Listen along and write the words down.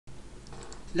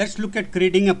Let's look at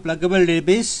creating a pluggable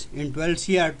database in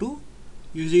 12CR2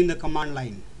 using the command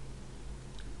line.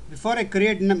 Before I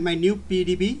create my new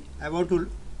PDB, I want to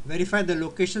verify the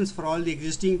locations for all the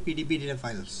existing PDB data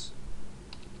files.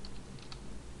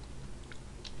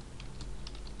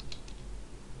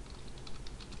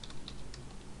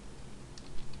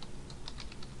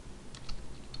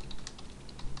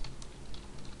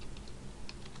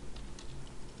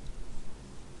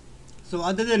 So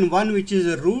other than one, which is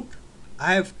a root,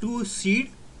 I have two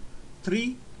seed,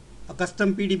 three a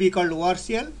custom PDB called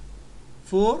ORCL,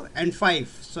 4 and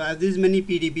 5. So I have these many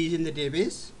PDBs in the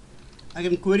database. I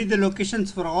can query the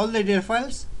locations for all the data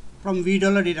files from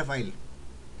 $data file.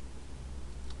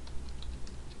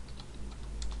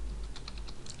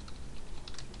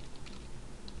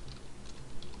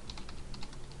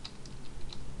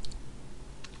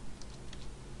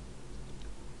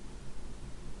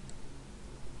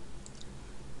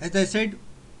 As I said,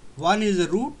 one is the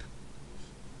root.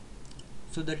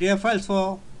 So the data files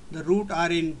for the root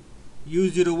are in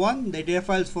U01. The data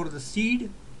files for the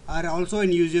seed are also in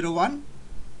U01.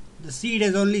 The seed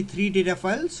has only 3 data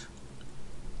files.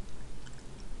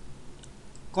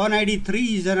 Con ID 3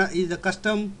 is a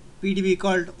custom PDB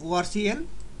called ORCL.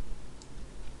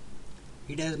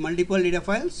 It has multiple data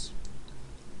files.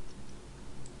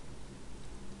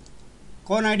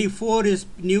 Con ID 4 is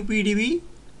new PDB.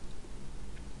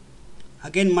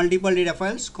 Again multiple data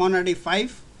files. Con ID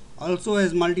 5 also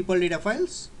has multiple data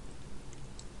files.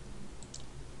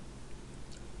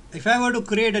 If I were to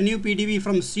create a new PDB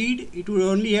from seed, it would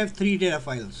only have 3 data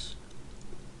files: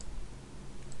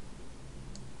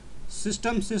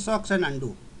 system, sysocs and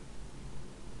undo.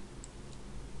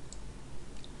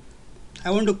 I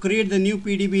want to create the new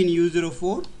PDB in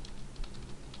U04.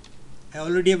 I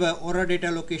already have a Aura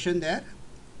data location there,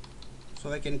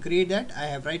 so I can create that. I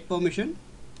have write permission.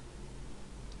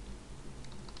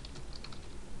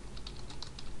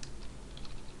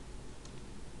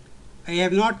 I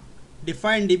have not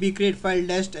defined db create file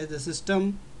dest as the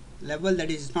system level, that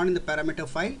is not in the parameter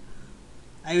file.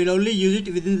 I will only use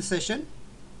it within the session.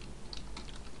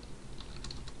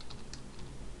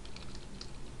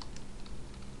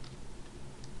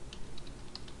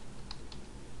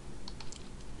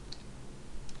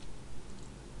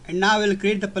 And now I will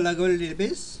create the pluggable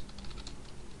database.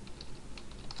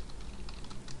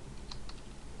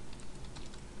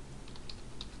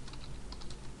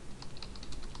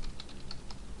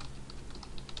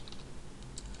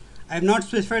 I have not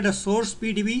specified a source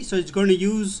PDB, so it's going to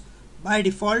use by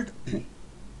default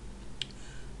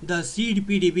the seed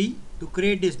PDB to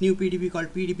create this new PDB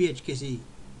called PDB HKC.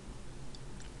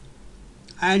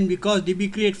 And because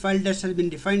db create file dest has been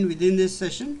defined within this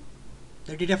session,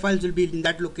 the data files will be in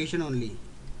that location only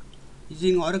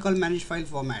using Oracle managed file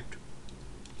format.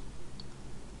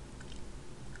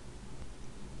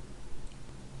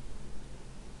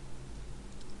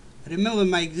 Remember,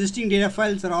 my existing data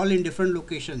files are all in different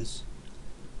locations: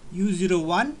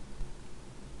 U01,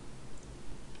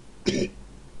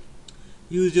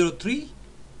 U03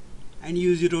 and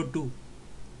U02.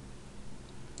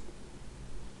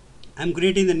 I am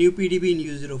creating the new PDB in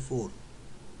U04.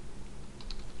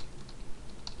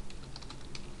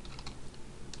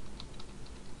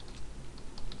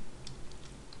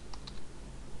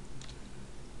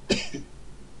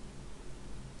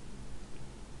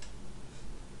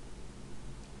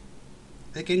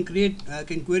 I can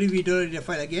query VDOLA data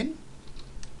file again.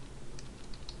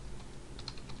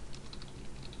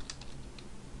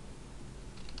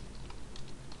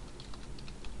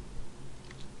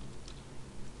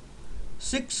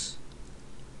 Six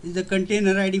is the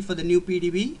container ID for the new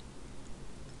PDB.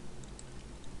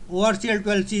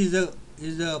 ORCL12C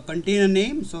is the container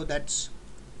name, so that's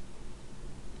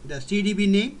the CDB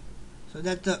name. So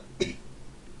that's the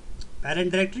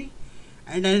parent directory,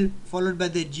 and then followed by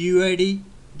the GUID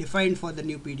defined for the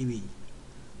new PDB.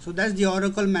 So that's the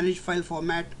Oracle managed file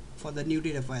format for the new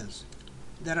data files.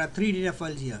 There are 3 data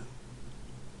files here: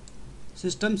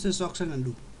 system, sysocs and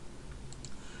undo.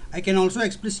 I can also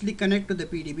explicitly connect to the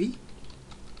PDB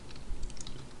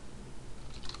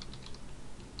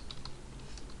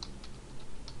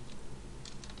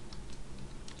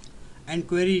and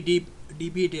query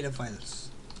DB data files.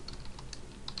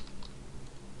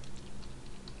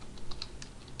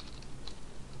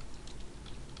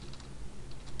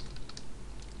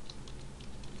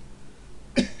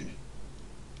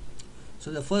 So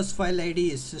the first file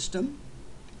ID is system,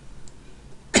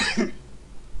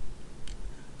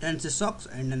 then sysocs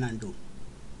and then undo.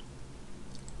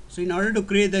 So in order to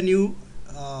create the new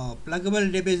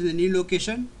pluggable database in the new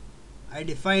location, I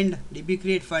defined db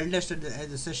create file dest as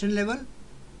the session level.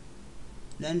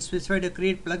 Then specify the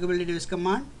create pluggable database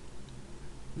command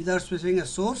without specifying a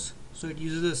source, so it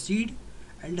uses a seed,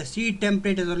 and the seed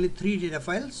template has only 3 data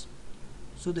files.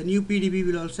 So the new PDB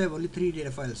will also have only 3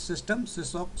 data files: system,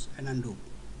 sysocs, and undo.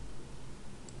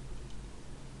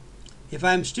 If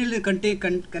I am still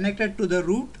connected to the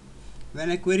root, when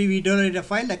I query vDownload data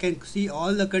file, I can see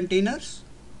all the containers,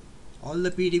 all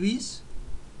the PDBs,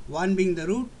 1 being the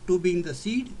root, 2 being the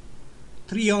seed,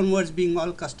 3 onwards being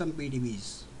all custom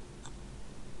PDBs.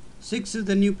 6 is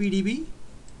the new PDB,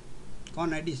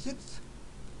 con ID 6,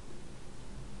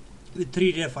 with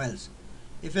 3 data files.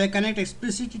 If I connect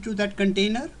explicitly to that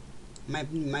container,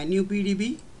 my new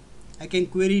PDB, I can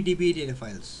query DB data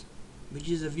files, which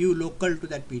is a view local to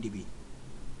that PDB.